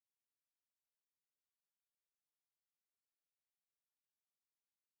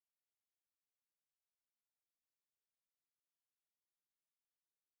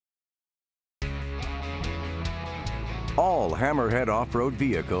All Hammerhead Off Road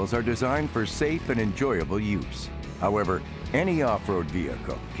vehicles are designed for safe and enjoyable use. However, any off-road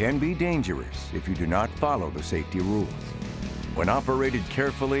vehicle can be dangerous if you do not follow the safety rules. When operated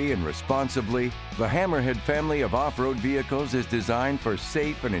carefully and responsibly, the Hammerhead family of off-road vehicles is designed for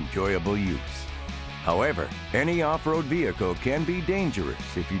safe and enjoyable use. However, any off-road vehicle can be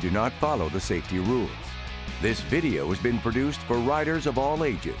dangerous if you do not follow the safety rules. This video has been produced for riders of all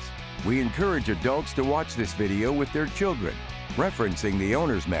ages. We encourage adults to watch this video with their children, referencing the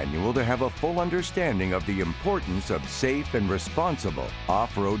owner's manual to have a full understanding of the importance of safe and responsible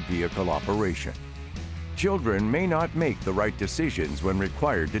off-road vehicle operation. Children may not make the right decisions when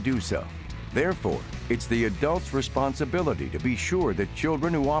required to do so. Therefore, it's the adult's responsibility to be sure that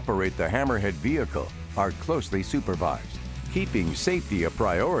children who operate the Hammerhead vehicle are closely supervised. Keeping safety a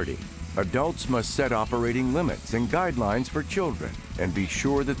priority, adults must set operating limits and guidelines for children and be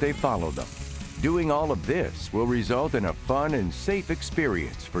sure that they follow them. Doing all of this will result in a fun and safe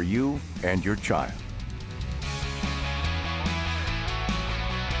experience for you and your child.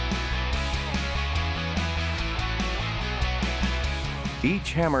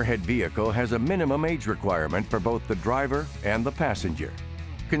 Each Hammerhead vehicle has a minimum age requirement for both the driver and the passenger.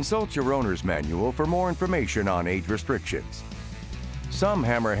 Consult your owner's manual for more information on age restrictions. Some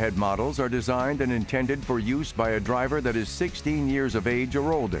Hammerhead models are designed and intended for use by a driver that is 16 years of age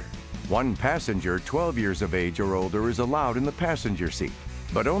or older. One passenger 12 years of age or older is allowed in the passenger seat,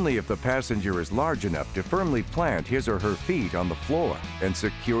 but only if the passenger is large enough to firmly plant his or her feet on the floor and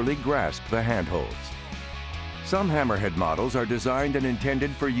securely grasp the handholds. Some Hammerhead models are designed and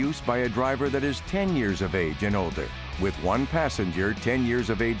intended for use by a driver that is 10 years of age and older, with one passenger 10 years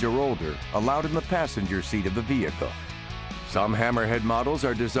of age or older allowed in the passenger seat of the vehicle. Some Hammerhead models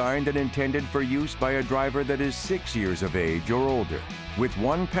are designed and intended for use by a driver that is 6 years of age or older, with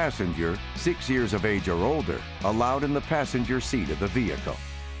one passenger 6 years of age or older allowed in the passenger seat of the vehicle.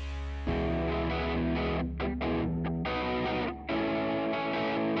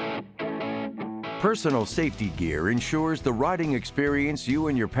 Personal safety gear ensures the riding experience you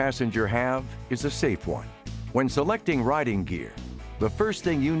and your passenger have is a safe one. When selecting riding gear, the first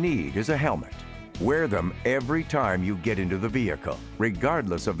thing you need is a helmet. Wear them every time you get into the vehicle,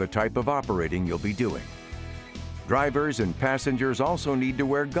 regardless of the type of operating you'll be doing. Drivers and passengers also need to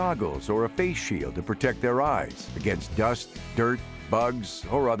wear goggles or a face shield to protect their eyes against dust, dirt, bugs,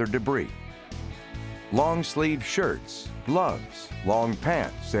 or other debris. Long-sleeve shirts, gloves, long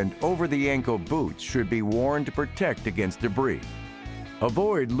pants, and over-the-ankle boots should be worn to protect against debris.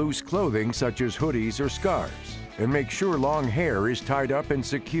 Avoid loose clothing such as hoodies or scarves, and make sure long hair is tied up and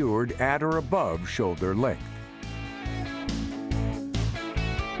secured at or above shoulder length.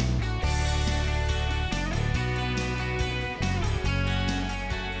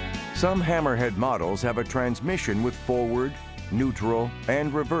 Some Hammerhead models have a transmission with forward, neutral,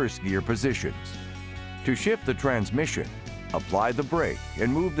 and reverse gear positions. To shift the transmission, apply the brake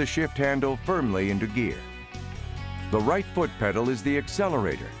and move the shift handle firmly into gear. The right foot pedal is the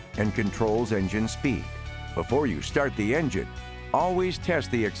accelerator and controls engine speed. Before you start the engine, always test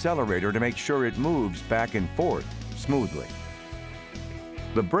the accelerator to make sure it moves back and forth smoothly.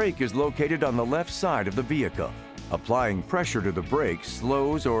 The brake is located on the left side of the vehicle. Applying pressure to the brake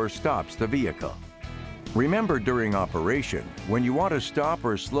slows or stops the vehicle. Remember, during operation, when you want to stop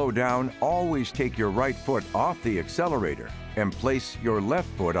or slow down, always take your right foot off the accelerator and place your left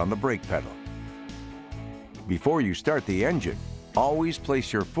foot on the brake pedal. Before you start the engine, always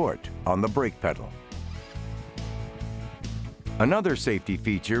place your foot on the brake pedal. Another safety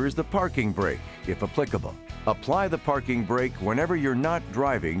feature is the parking brake, if applicable. Apply the parking brake whenever you're not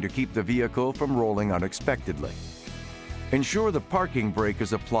driving to keep the vehicle from rolling unexpectedly. Ensure the parking brake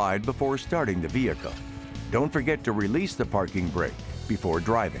is applied before starting the vehicle. Don't forget to release the parking brake before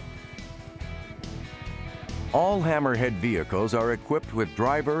driving. All Hammerhead vehicles are equipped with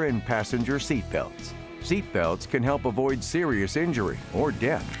driver and passenger seat belts. Seat belts can help avoid serious injury or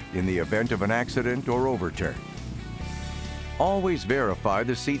death in the event of an accident or overturn. Always verify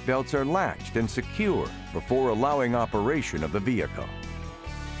the seat belts are latched and secure before allowing operation of the vehicle.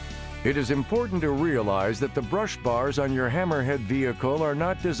 It is important to realize that the brush bars on your Hammerhead vehicle are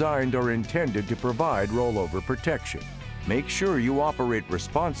not designed or intended to provide rollover protection. Make sure you operate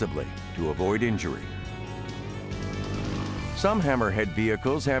responsibly to avoid injury. Some Hammerhead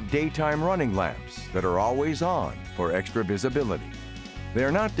vehicles have daytime running lamps that are always on for extra visibility. They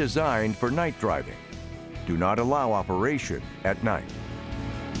are not designed for night driving. Do not allow operation at night.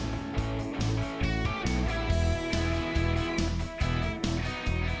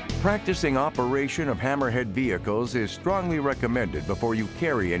 Practicing operation of Hammerhead vehicles is strongly recommended before you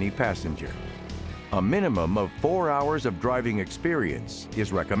carry any passenger. A minimum of 4 hours of driving experience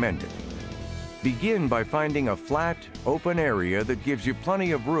is recommended. Begin by finding a flat, open area that gives you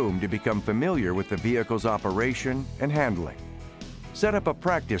plenty of room to become familiar with the vehicle's operation and handling. Set up a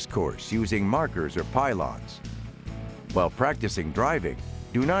practice course using markers or pylons. While practicing driving,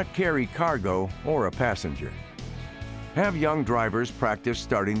 do not carry cargo or a passenger. Have young drivers practice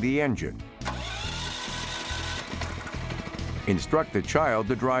starting the engine. Instruct the child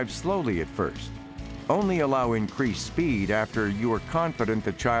to drive slowly at first. Only allow increased speed after you are confident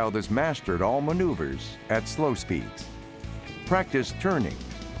the child has mastered all maneuvers at slow speeds. Practice turning,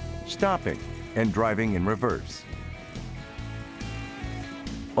 stopping, and driving in reverse.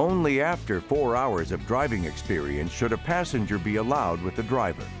 Only after 4 hours of driving experience should a passenger be allowed with the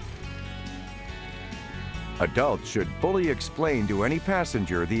driver. Adults should fully explain to any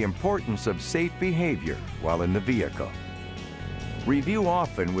passenger the importance of safe behavior while in the vehicle. Review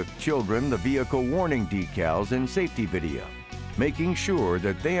often with children the vehicle warning decals and safety video, making sure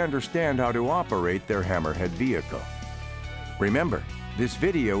that they understand how to operate their Hammerhead vehicle. Remember, this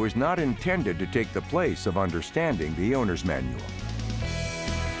video is not intended to take the place of understanding the owner's manual.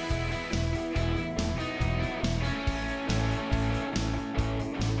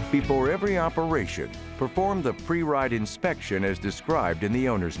 Before every operation, perform the pre-ride inspection as described in the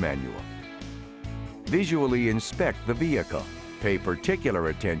owner's manual. Visually inspect the vehicle. Pay particular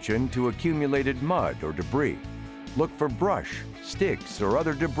attention to accumulated mud or debris. Look for brush, sticks, or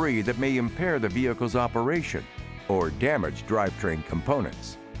other debris that may impair the vehicle's operation or damage drivetrain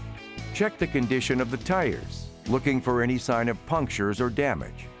components. Check the condition of the tires, looking for any sign of punctures or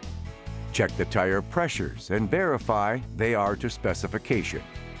damage. Check the tire pressures and verify they are to specification.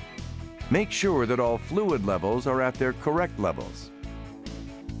 Make sure that all fluid levels are at their correct levels.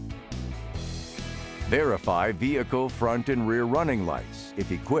 Verify vehicle front and rear running lights,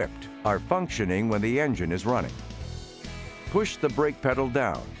 if equipped, are functioning when the engine is running. Push the brake pedal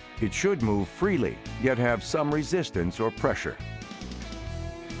down. It should move freely, yet have some resistance or pressure.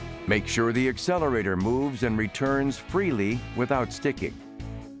 Make sure the accelerator moves and returns freely without sticking.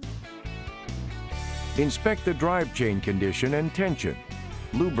 Inspect the drive chain condition and tension.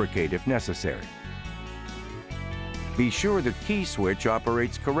 Lubricate if necessary. Be sure the key switch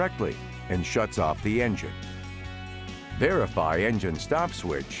operates correctly and shuts off the engine. Verify engine stop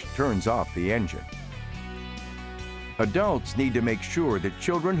switch turns off the engine. Adults need to make sure that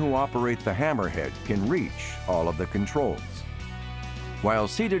children who operate the Hammerhead can reach all of the controls. While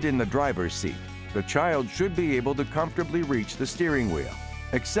seated in the driver's seat, the child should be able to comfortably reach the steering wheel,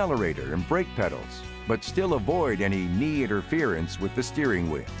 accelerator, and brake pedals, but still avoid any knee interference with the steering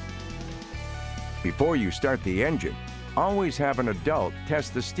wheel. Before you start the engine, always have an adult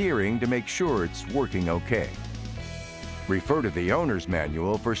test the steering to make sure it's working okay. Refer to the owner's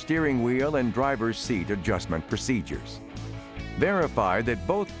manual for steering wheel and driver's seat adjustment procedures. Verify that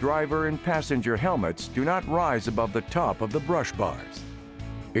both driver and passenger helmets do not rise above the top of the brush bars.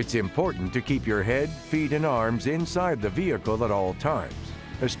 It's important to keep your head, feet, and arms inside the vehicle at all times,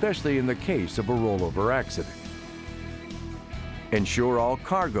 especially in the case of a rollover accident. Ensure all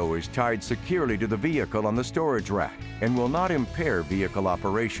cargo is tied securely to the vehicle on the storage rack and will not impair vehicle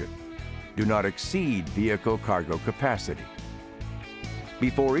operation. Do not exceed vehicle cargo capacity.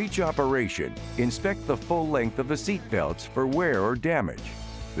 Before each operation, inspect the full length of the seat belts for wear or damage.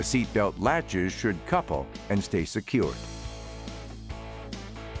 The seat belt latches should couple and stay secured.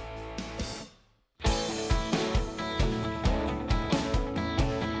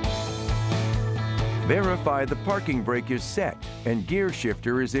 Verify the parking brake is set and gear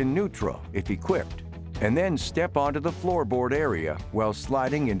shifter is in neutral if equipped, and then step onto the floorboard area while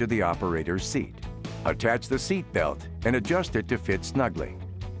sliding into the operator's seat. Attach the seat belt and adjust it to fit snugly.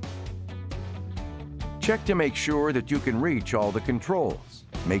 Check to make sure that you can reach all the controls,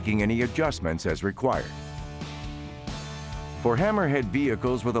 making any adjustments as required. For Hammerhead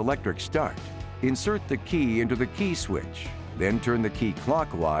vehicles with electric start, insert the key into the key switch, then turn the key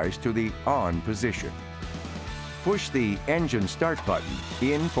clockwise to the on position. Push the engine start button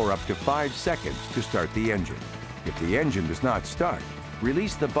in for up to 5 seconds to start the engine. If the engine does not start,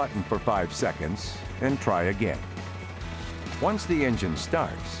 release the button for 5 seconds and try again. Once the engine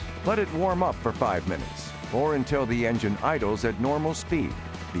starts, let it warm up for 5 minutes or until the engine idles at normal speed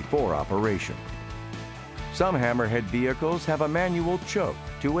before operation. Some Hammerhead vehicles have a manual choke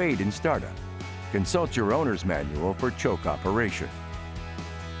to aid in startup. Consult your owner's manual for choke operation.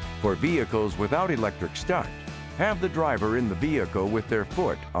 For vehicles without electric start, have the driver in the vehicle with their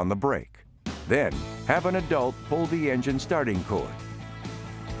foot on the brake. Then, have an adult pull the engine starting cord.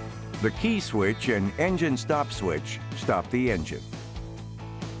 The key switch and engine stop switch stop the engine.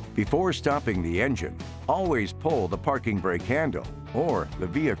 Before stopping the engine, always pull the parking brake handle, or the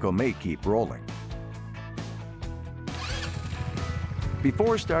vehicle may keep rolling.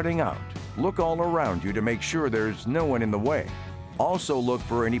 Before starting out, look all around you to make sure there's no one in the way. Also look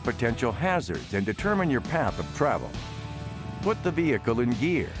for any potential hazards and determine your path of travel. Put the vehicle in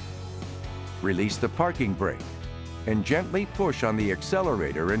gear. Release the parking brake and gently push on the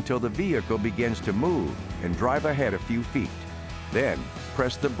accelerator until the vehicle begins to move and drive ahead a few feet. Then,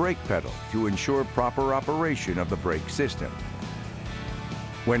 press the brake pedal to ensure proper operation of the brake system.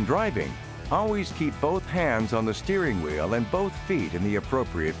 When driving, always keep both hands on the steering wheel and both feet in the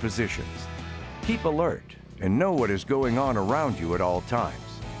appropriate positions. Keep alert and know what is going on around you at all times.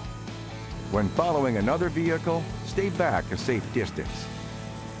 When following another vehicle, stay back a safe distance.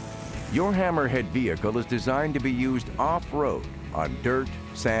 Your Hammerhead vehicle is designed to be used off-road on dirt,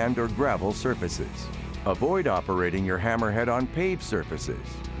 sand, or gravel surfaces. Avoid operating your Hammerhead on paved surfaces,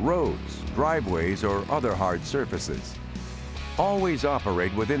 roads, driveways, or other hard surfaces. Always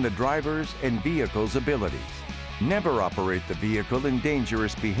operate within the driver's and vehicle's abilities. Never operate the vehicle in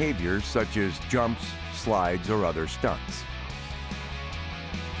dangerous behaviors such as jumps, slides, or other stunts.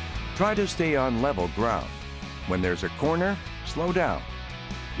 Try to stay on level ground. When there's a corner, slow down.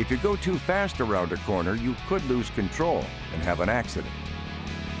 If you go too fast around a corner, you could lose control and have an accident.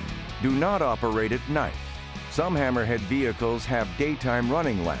 Do not operate at night. Some Hammerhead vehicles have daytime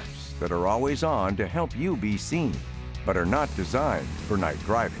running lamps that are always on to help you be seen, but are not designed for night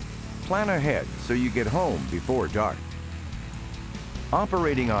driving. Plan ahead so you get home before dark.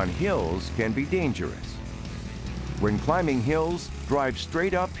 Operating on hills can be dangerous. When climbing hills, drive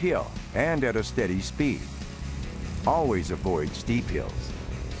straight uphill and at a steady speed. Always avoid steep hills.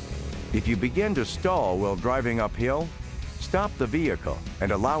 If you begin to stall while driving uphill, stop the vehicle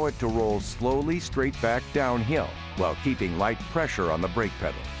and allow it to roll slowly straight back downhill while keeping light pressure on the brake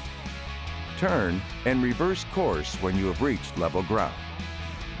pedal. Turn and reverse course when you have reached level ground.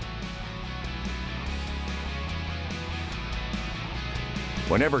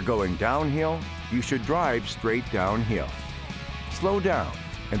 Whenever going downhill, you should drive straight downhill. Slow down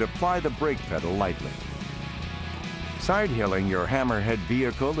and apply the brake pedal lightly. Side-hilling your Hammerhead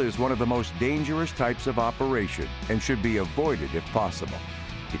vehicle is one of the most dangerous types of operation and should be avoided if possible.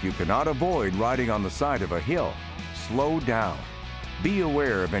 If you cannot avoid riding on the side of a hill, slow down. Be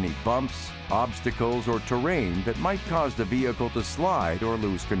aware of any bumps, obstacles, or terrain that might cause the vehicle to slide or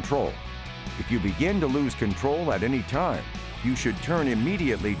lose control. If you begin to lose control at any time, you should turn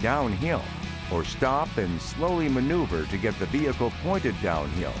immediately downhill or stop and slowly maneuver to get the vehicle pointed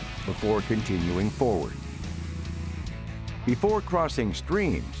downhill before continuing forward. Before crossing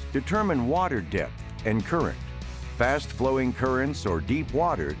streams, determine water depth and current. Fast-flowing currents or deep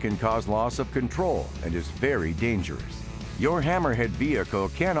water can cause loss of control and is very dangerous. Your Hammerhead vehicle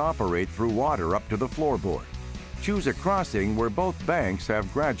can operate through water up to the floorboard. Choose a crossing where both banks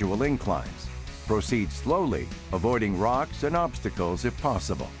have gradual inclines. Proceed slowly, avoiding rocks and obstacles if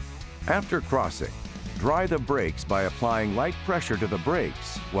possible. After crossing, dry the brakes by applying light pressure to the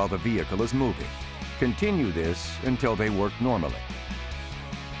brakes while the vehicle is moving. Continue this until they work normally.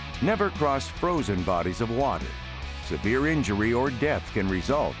 Never cross frozen bodies of water. Severe injury or death can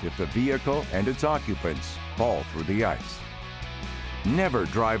result if the vehicle and its occupants fall through the ice. Never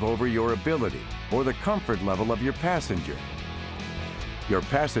drive over your ability or the comfort level of your passenger. Your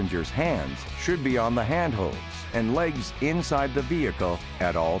passenger's hands should be on the handholds and legs inside the vehicle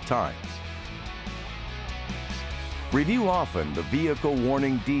at all times. Review often the vehicle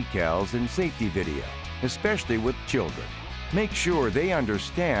warning decals and safety video, especially with children. Make sure they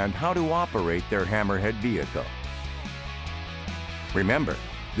understand how to operate their Hammerhead vehicle. Remember,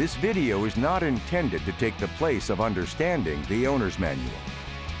 this video is not intended to take the place of understanding the owner's manual.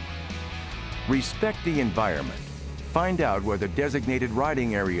 Respect the environment. Find out where the designated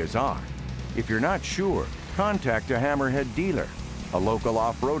riding areas are. If you're not sure, contact a Hammerhead dealer, a local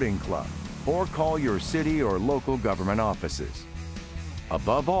off-roading club, or call your city or local government offices.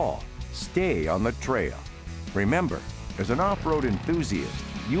 Above all, stay on the trail. Remember, as an off-road enthusiast,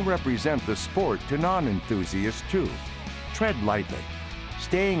 you represent the sport to non-enthusiasts too. Tread lightly.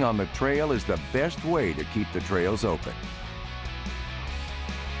 Staying on the trail is the best way to keep the trails open.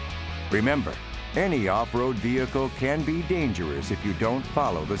 Remember, any off-road vehicle can be dangerous if you don't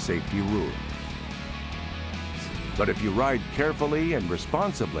follow the safety rules. But if you ride carefully and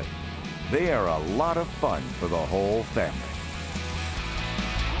responsibly, they are a lot of fun for the whole family.